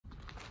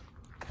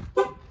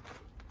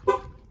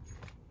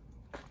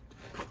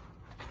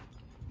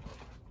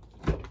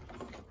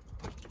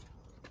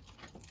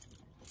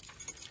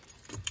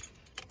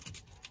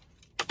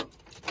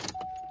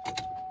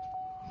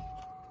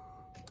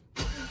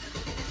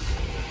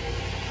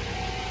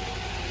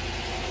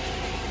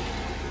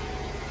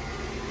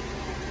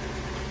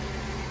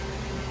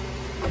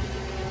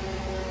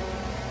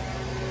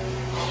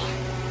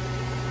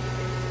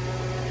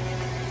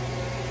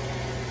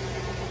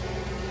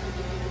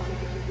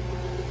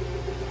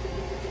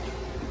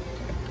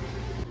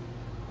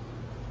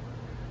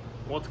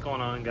What's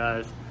going on,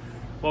 guys?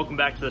 Welcome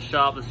back to the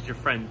shop. This is your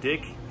friend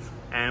Dick,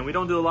 and we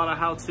don't do a lot of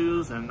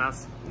how-tos, and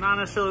that's not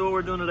necessarily what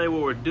we're doing today.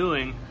 What we're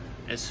doing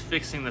is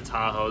fixing the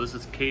Tahoe. This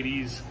is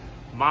Katie's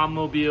mom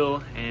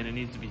mobile, and it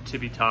needs to be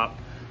tippy top.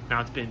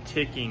 Now, it's been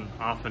ticking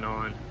off and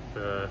on,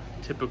 the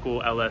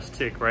typical LS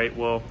tick, right?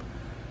 Well,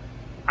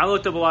 I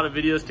looked up a lot of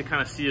videos to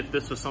kind of see if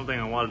this was something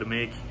I wanted to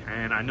make,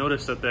 and I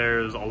noticed that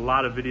there's a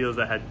lot of videos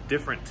that had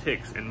different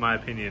ticks, in my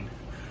opinion,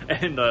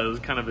 and it was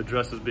kind of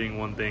addressed as being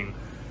one thing.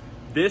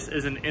 This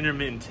is an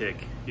intermittent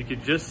tick. You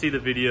could just see the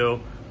video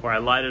where I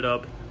light it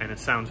up and it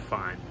sounds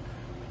fine.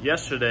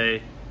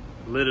 Yesterday,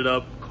 lit it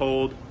up,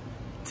 cold,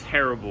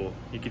 terrible.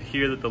 You could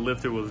hear that the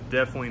lifter was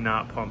definitely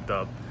not pumped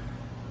up.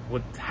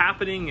 What's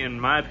happening,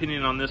 in my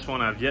opinion, on this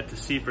one, I've yet to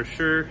see for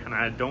sure, and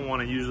I don't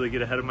want to usually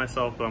get ahead of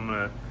myself, but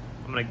I'm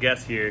gonna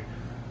guess here.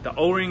 The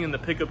O-ring in the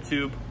pickup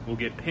tube will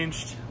get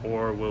pinched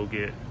or will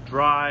get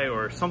dry,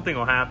 or something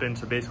will happen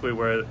to basically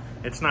where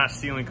it's not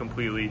sealing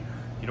completely.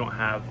 You don't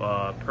have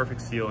a perfect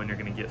seal, and you're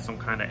gonna get some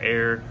kind of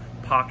air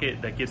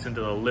pocket that gets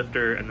into the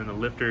lifter, and then the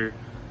lifter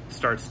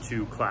starts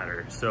to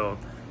clatter. So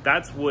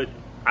that's what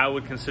I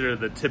would consider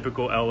the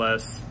typical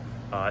LS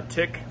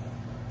tick.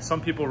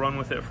 Some people run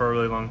with it for a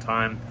really long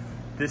time.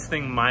 This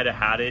thing might have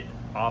had it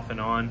off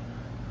and on.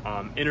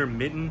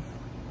 Intermittent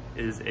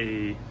is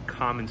a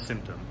common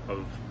symptom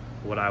of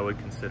what I would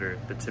consider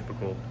the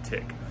typical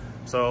tick.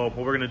 So what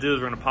we're gonna do is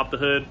we're gonna pop the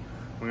hood,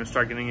 we're gonna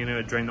start getting into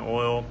it, drain the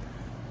oil.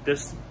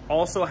 This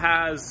also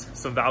has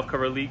some valve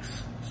cover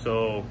leaks,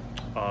 so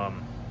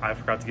I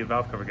forgot to get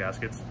valve cover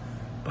gaskets,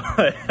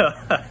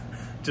 but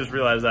just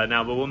realized that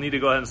now. But we'll need to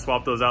go ahead and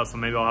swap those out, so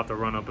maybe I'll have to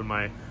run up in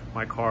my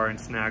car and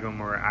snag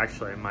them, or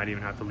actually I might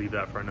even have to leave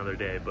that for another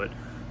day. But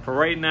for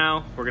right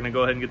now, we're gonna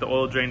go ahead and get the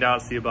oil drained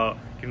out, see about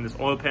getting this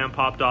oil pan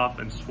popped off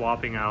and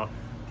swapping out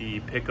the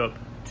pickup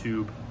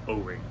tube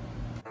O-ring.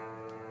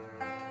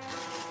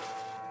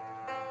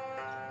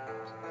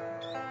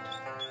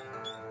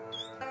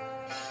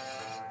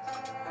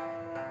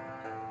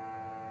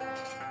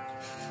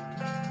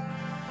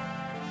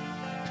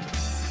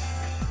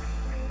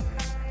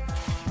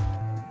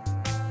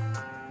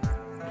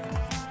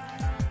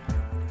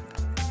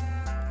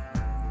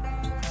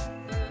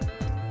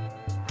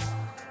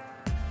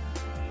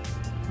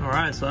 All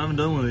right, so I haven't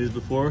done one of these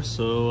before,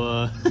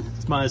 so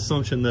it's my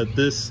assumption that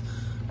this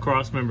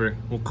cross member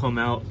will come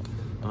out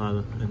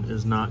and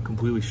is not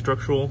completely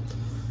structural,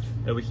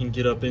 that we can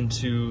get up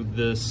into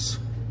this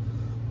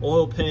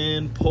oil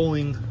pan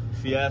pulling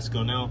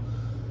fiasco. Now,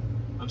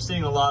 I'm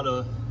seeing a lot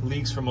of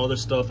leaks from other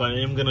stuff. I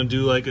am gonna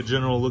do like a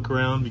general look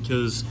around,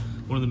 because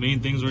one of the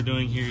main things we're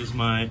doing here is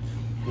my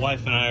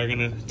wife and I are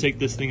gonna take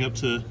this thing up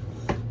to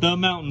the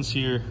mountains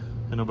here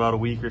in about a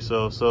week or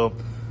so. So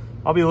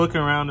I'll be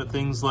looking around at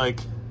things like,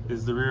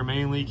 is the rear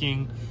main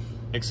leaking,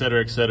 etc.,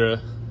 etc.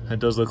 It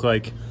does look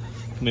like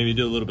maybe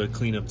do a little bit of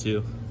cleanup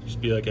too, just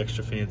be like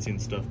extra fancy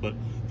and stuff. But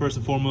first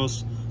and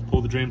foremost,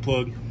 pull the drain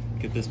plug,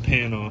 get this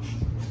pan off.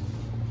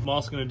 What I'm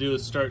also gonna do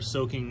is start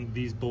soaking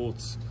these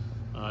bolts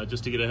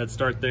just to get a head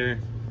start there,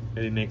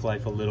 maybe make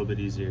life a little bit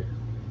easier.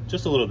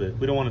 Just a little bit,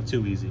 we don't want it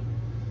too easy.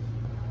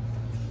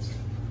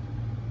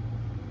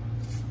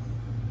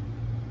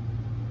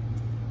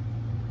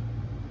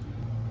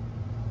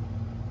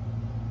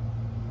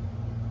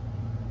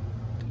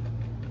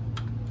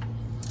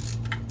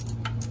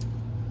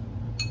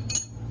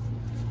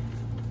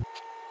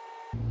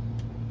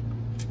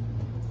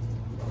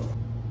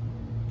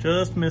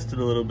 Just missed it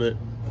a little bit,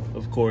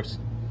 of course.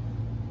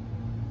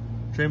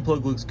 Drain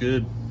plug looks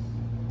good.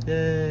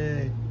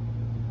 Yay.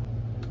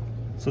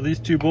 So these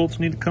two bolts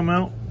need to come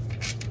out.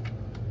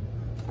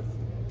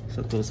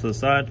 Set those to the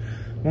side.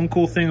 One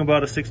cool thing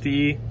about a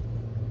 60E,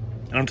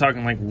 and I'm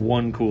talking like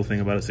one cool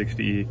thing about a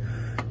 60E,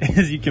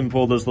 is you can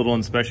pull this little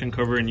inspection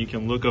cover and you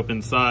can look up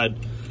inside,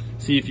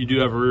 see if you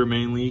do have a rear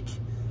main leak.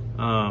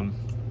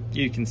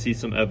 You can see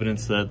some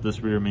evidence that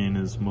this rear main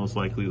is most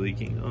likely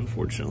leaking,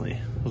 unfortunately,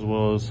 as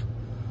well as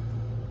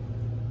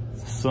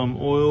some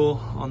oil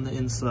on the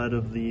inside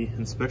of the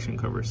inspection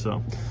cover.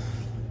 So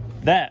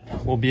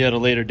that will be at a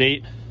later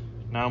date.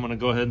 Now I'm gonna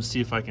go ahead and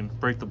see if I can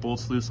break the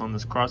bolts loose on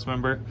this cross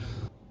member.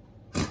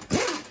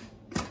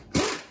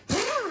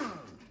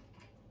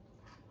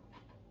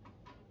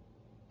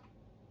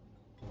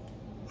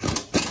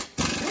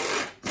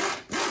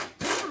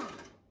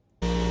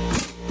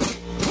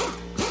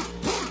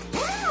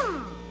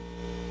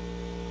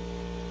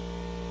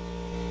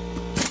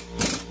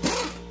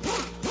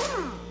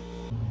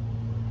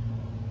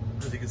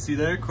 As you can see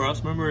there,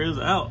 cross member is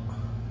out.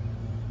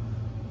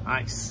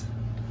 Nice.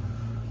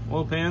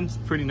 Oil pan's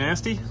pretty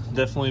nasty.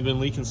 Definitely been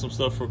leaking some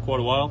stuff for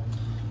quite a while.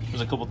 There's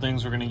a couple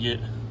things we're gonna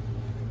get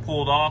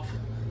pulled off.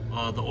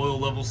 The oil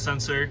level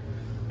sensor,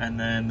 and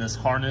then this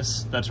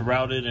harness that's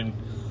routed, and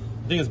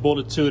I think it's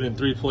bolted to it in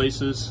 3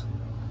 places.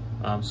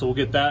 So we'll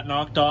get that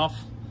knocked off,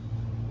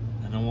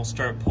 and then we'll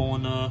start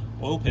pulling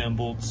oil pan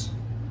bolts.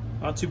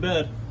 Not too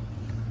bad.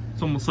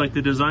 It's almost like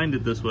they designed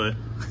it this way.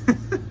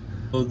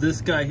 So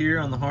this guy here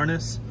on the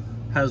harness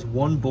has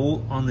 1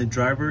 bolt on the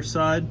driver's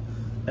side,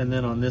 and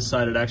then on this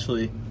side it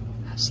actually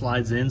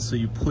slides in, so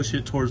you push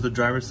it towards the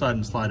driver's side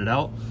and slide it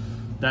out.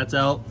 That's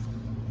out.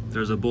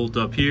 There's a bolt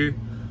up here.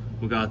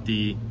 We got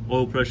the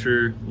oil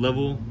pressure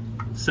level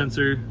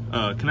sensor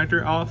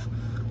connector off.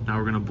 Now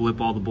we're gonna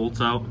blip all the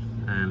bolts out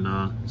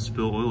and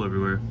spill oil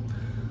everywhere.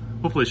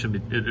 Hopefully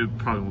it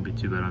probably won't be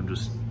too bad. I'm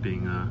just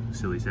being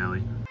silly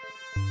Sally.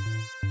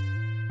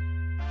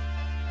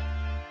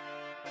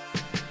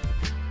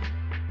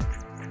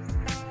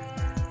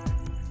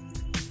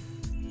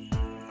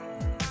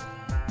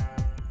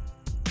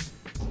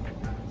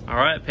 All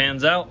right,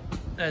 pans out.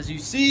 As you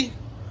see,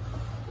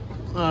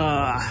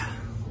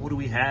 what do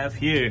we have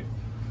here?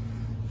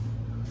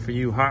 For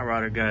you hot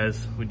rodder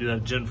guys, we do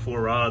have Gen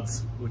 4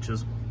 rods, which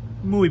is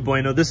muy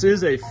bueno. This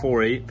is a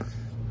 4/8,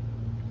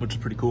 which is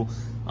pretty cool.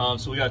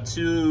 So we got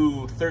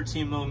two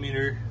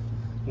 13mm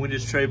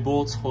windage tray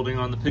bolts holding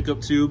on the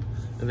pickup tube,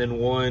 and then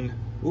one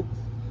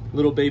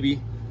little baby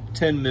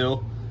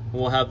 10mm. And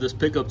we'll have this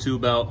pickup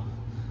tube out.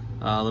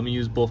 Let me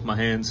use both my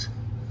hands.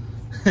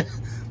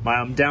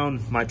 I'm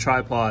down my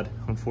tripod,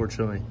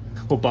 unfortunately.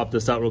 We'll pop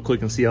this out real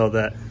quick and see how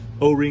that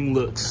O-ring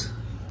looks.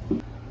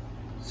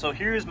 So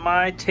here's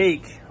my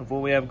take of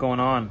what we have going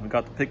on. We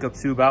got the pickup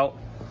tube out.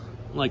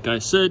 Like I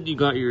said, you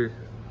got your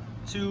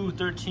two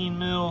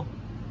 13mm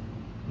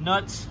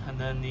nuts and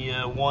then the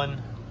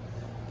one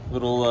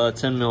little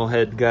 10mm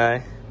head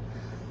guy.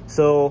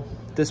 So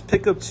this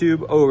pickup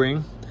tube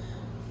O-ring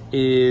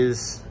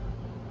is,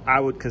 I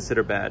would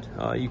consider bad.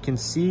 You can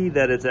see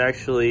that it's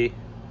actually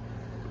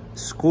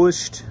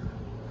squished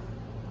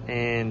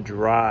and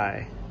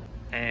dry,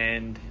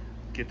 and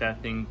get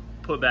that thing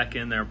put back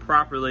in there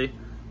properly.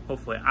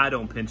 Hopefully I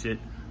don't pinch it.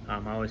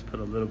 I always put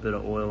a little bit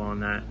of oil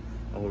on that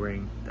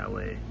O-ring, that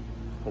way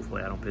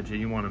hopefully I don't pinch it.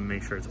 You want to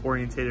make sure it's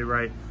orientated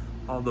right,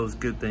 all those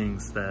good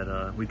things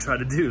that we try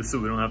to do so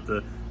we don't have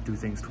to do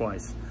things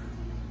twice.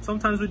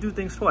 Sometimes we do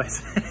things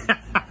twice.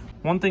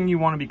 One thing you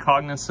want to be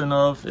cognizant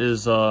of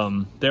is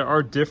there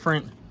are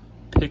different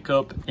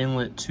pickup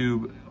inlet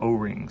tube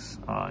O-rings.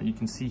 You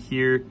can see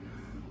here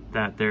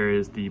that there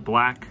is the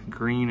black,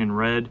 green, and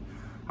red.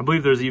 I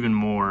believe there's even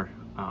more.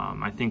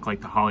 I think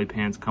like the Holly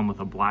pans come with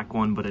a black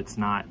one, but it's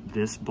not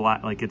this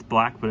black. Like it's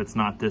black, but it's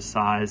not this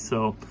size.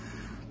 So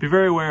be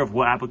very aware of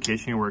what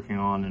application you're working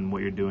on and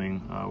what you're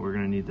doing. We're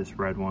gonna need this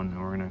red one,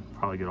 and we're gonna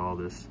probably get all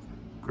this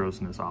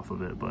grossness off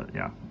of it. But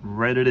yeah,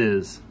 red it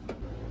is.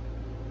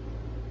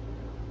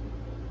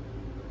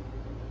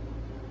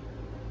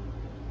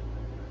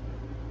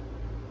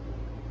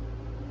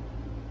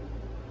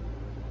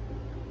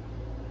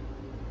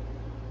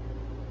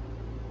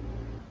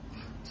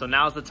 So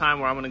now's the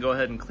time where I'm gonna go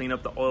ahead and clean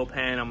up the oil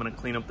pan. I'm gonna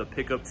clean up the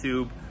pickup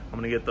tube. I'm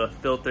gonna get the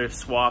filter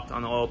swapped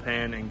on the oil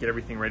pan and get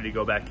everything ready to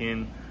go back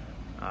in.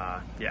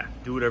 Yeah,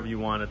 do whatever you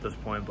want at this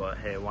point, but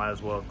hey, might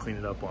as well clean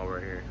it up while we're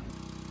here.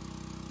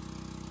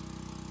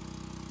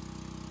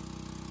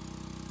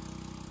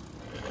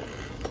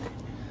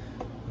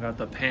 We got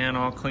the pan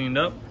all cleaned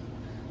up,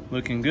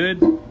 looking good.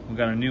 We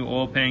got a new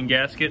oil pan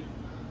gasket.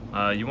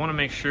 You wanna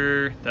make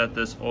sure that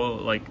this oil,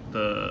 like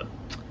the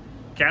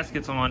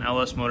gaskets on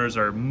LS motors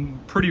are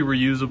pretty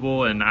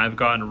reusable, and I've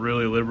gotten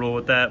really liberal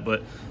with that,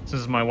 but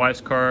since it's my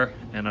wife's car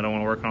and I don't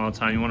want to work on it all the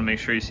time, you want to make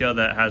sure you see how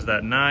that has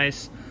that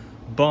nice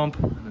bump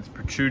and it's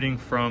protruding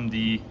from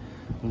the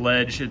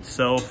ledge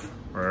itself,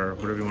 or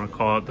whatever you want to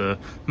call it, the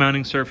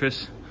mounting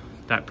surface.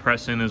 That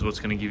press in is what's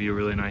going to give you a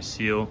really nice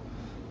seal.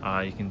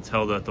 You can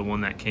tell that the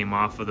one that came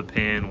off of the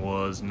pan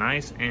was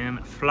nice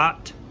and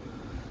flat,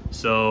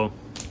 so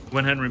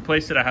went ahead and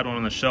replaced it. I had one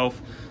on the shelf.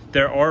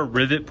 There are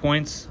rivet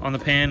points on the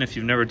pan. If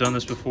you've never done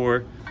this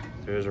before,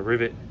 there's a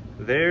rivet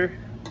there,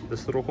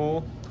 this little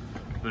hole.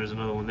 There's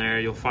another one there.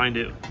 You'll find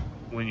it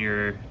when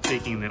you're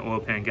taking the oil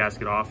pan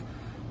gasket off.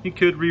 You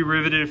could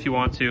re-rivet it if you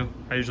want to.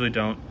 I usually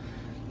don't.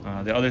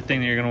 The other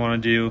thing that you're gonna wanna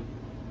do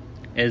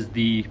is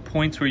the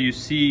points where you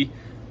see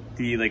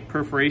the like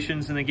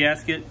perforations in the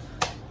gasket,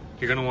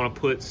 you're gonna wanna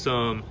put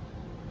some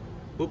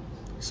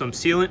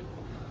sealant.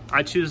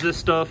 I choose this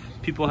stuff.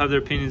 People have their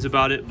opinions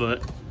about it,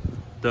 but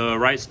the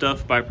Right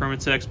Stuff by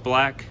Permatex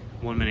Black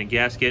 1 minute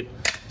gasket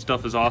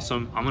stuff is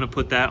awesome. I'm gonna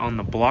put that on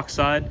the block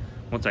side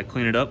once I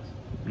clean it up.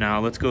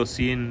 Now let's go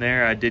see in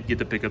there. I did get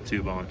the pickup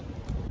tube on.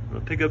 The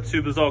pickup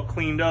tube is all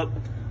cleaned up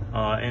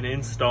and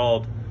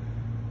installed.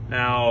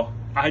 Now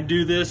I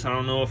do this, I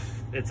don't know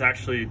if it's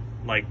actually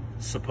like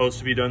supposed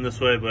to be done this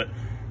way, but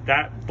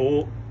that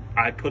bolt,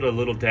 I put a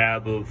little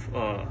dab of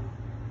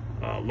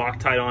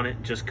Loctite on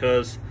it just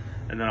cause,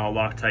 and then I'll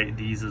Loctite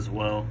these as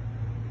well.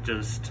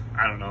 Just,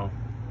 I don't know,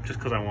 just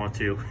because I want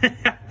to.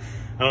 I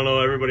don't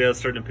know, everybody has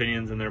certain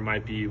opinions, and there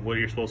might be what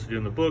you're supposed to do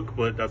in the book,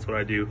 but that's what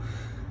I do.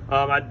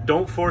 I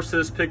don't force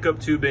this pickup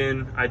tube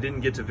in. I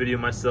didn't get to video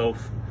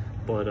myself,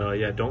 but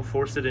yeah, don't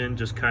force it in.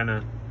 Just kind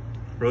of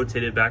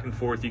rotate it back and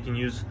forth. You can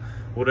use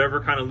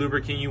whatever kind of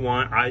lubricant you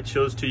want. I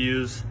chose to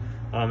use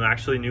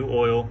actually new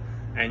oil,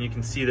 and you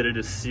can see that it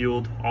is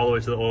sealed all the way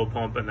to the oil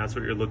pump, and that's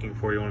what you're looking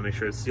for. You want to make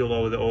sure it's sealed all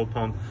the way to the oil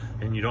pump,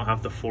 and you don't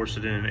have to force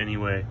it in any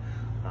way.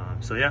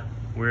 So yeah,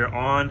 we're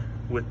on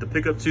with the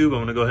pickup tube. I'm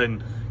gonna go ahead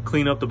and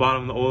clean up the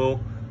bottom of the oil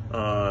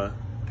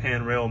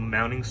pan rail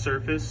mounting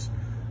surface,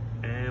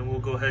 and we'll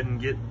go ahead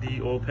and get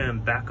the oil pan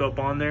back up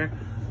on there.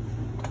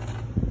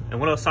 And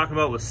what I was talking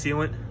about with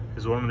sealant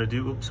is what I'm gonna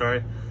do. Oops,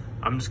 sorry.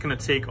 I'm just gonna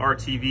take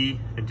RTV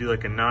and do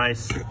like a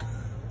nice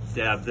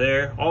dab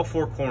there, all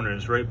four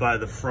corners, right by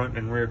the front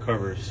and rear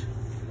covers.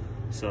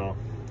 So,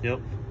 yep,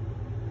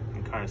 you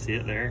can kind of see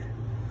it there.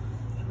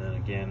 And then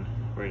again,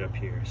 right up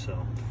here.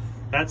 So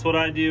that's what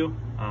I do.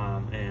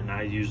 And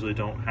I usually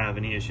don't have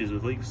any issues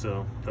with leaks,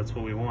 so that's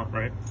what we want,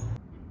 right?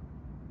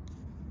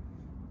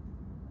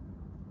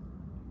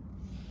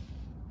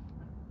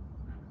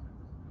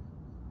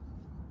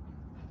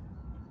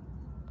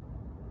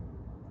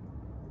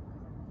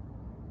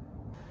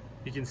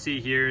 You can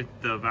see here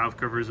the valve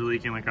covers are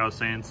leaking, like I was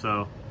saying,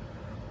 so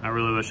I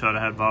really wish I'd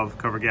have had valve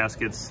cover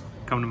gaskets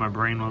come to my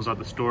brain when I was at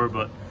the store,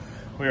 but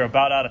we are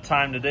about out of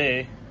time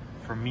today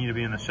for me to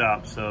be in the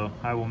shop, so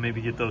I will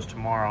maybe get those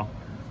tomorrow.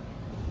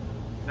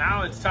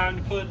 Now it's time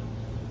to put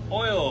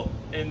oil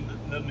in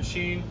the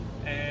machine,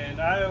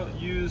 and I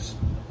use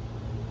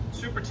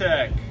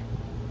SuperTech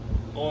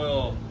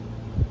oil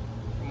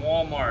from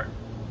Walmart.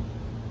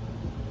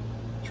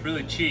 It's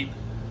really cheap.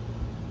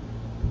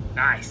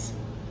 Nice.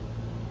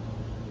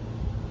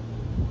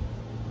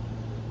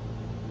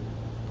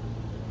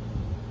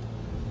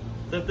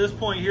 So at this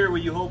point here,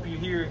 you hope you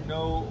hear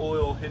no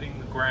oil hitting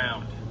the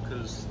ground,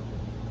 because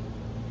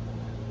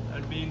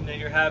that'd mean that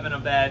you're having a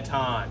bad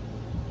time.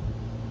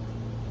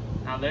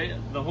 Now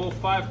the whole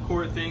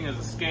 5-quart thing is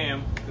a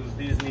scam, because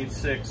these need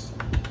 6.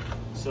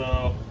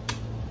 So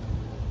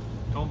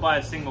don't buy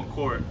a single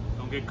quart.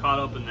 Don't get caught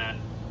up in that.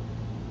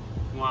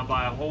 You want to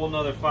buy a whole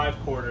nother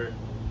 5-quarter.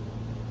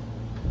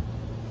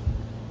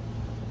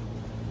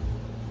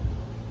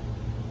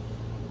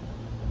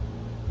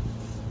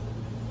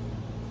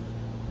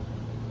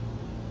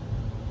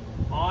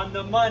 On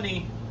the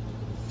money.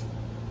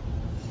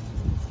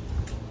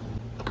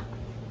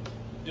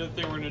 The other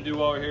thing we're gonna do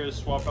while we're here is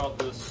swap out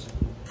this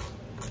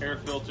air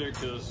filter,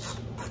 because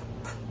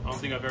I don't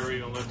think I've ever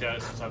even looked at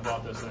it since I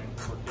bought this thing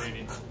for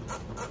Katie.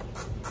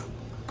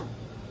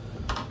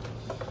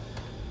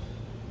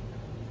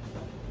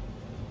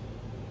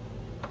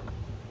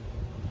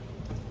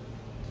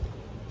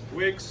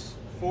 Wix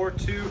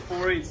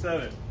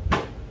 42487.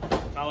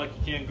 Not like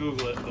you can't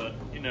Google it, but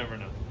you never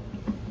know.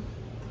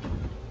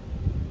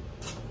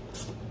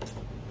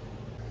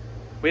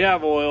 We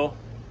have oil,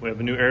 we have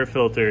a new air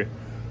filter.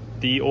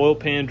 The oil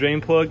pan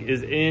drain plug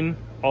is in,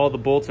 all the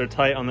bolts are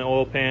tight on the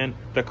oil pan.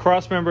 The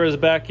cross member is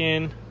back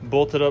in,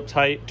 bolted up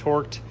tight,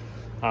 torqued.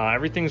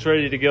 Everything's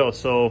ready to go.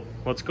 So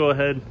let's go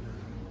ahead,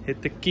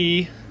 hit the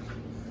key,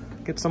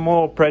 get some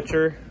oil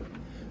pressure.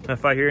 And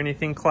if I hear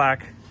anything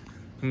clack,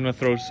 I'm gonna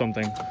throw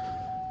something.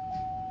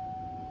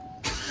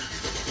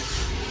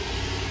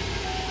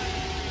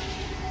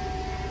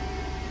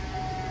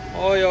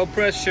 Oil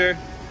pressure.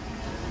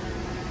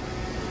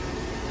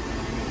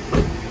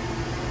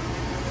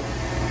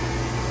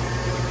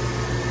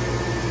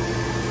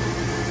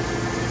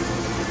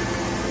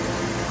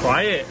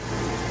 Quiet.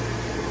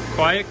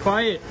 Quiet,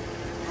 quiet.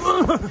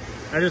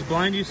 I just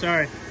blind you?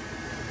 Sorry.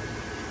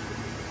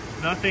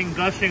 Nothing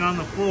gushing on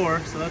the floor,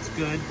 so that's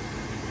good.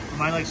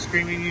 Am I like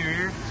screaming in your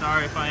ear?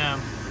 Sorry if I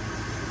am.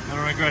 I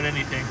don't regret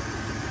anything.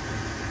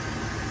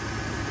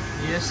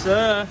 Yes,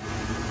 sir.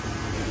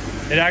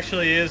 It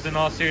actually is, in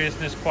all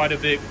seriousness, quite a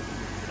bit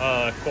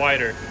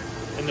quieter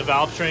in the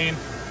valve train.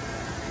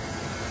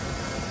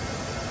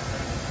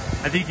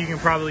 I think you can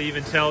probably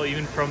even tell,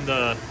 even from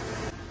the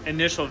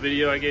initial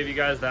video I gave you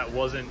guys, that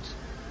wasn't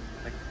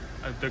like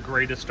the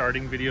greatest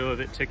starting video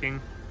of it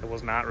ticking. It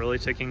was not really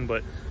ticking,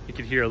 but you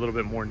could hear a little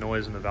bit more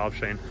noise in the valve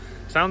train.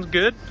 Sounds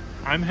good.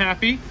 I'm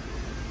happy.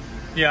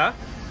 Yeah,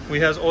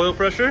 we has oil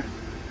pressure.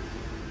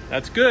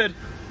 That's good.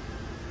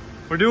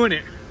 We're doing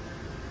it.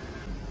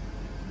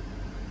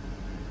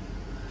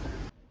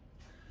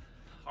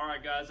 All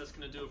right, guys, that's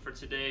gonna do it for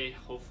today.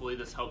 Hopefully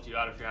this helped you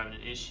out if you're having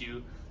an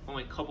issue.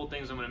 Only a couple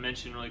things I'm going to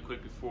mention really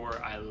quick before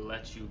I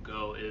let you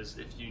go is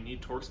if you need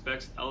torque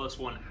specs,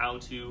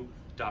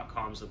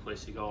 ls1howto.com is the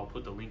place to go. I'll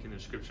put the link in the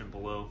description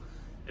below.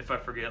 If I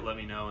forget, let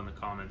me know in the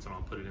comments and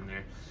I'll put it in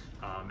there.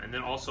 And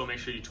then also make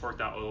sure you torque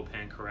that oil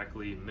pan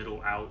correctly,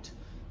 middle out,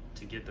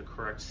 to get the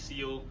correct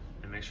seal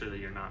and make sure that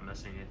you're not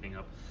messing anything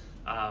up.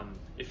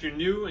 If you're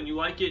new and you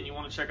like it and you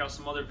want to check out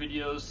some other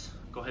videos,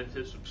 go ahead and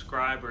hit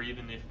subscribe, or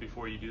even if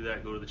before you do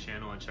that, go to the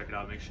channel and check it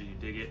out. Make sure you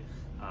dig it.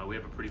 We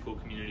have a pretty cool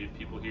community of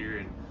people here,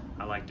 and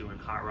I like doing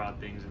hot rod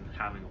things and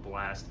having a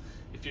blast.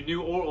 If you're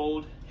new or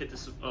old, hit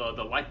this,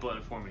 the like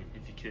button for me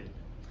if you could.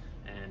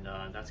 And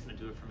that's gonna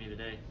do it for me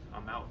today.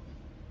 I'm out.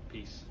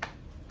 Peace.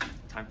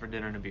 Time for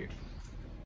dinner and a beer.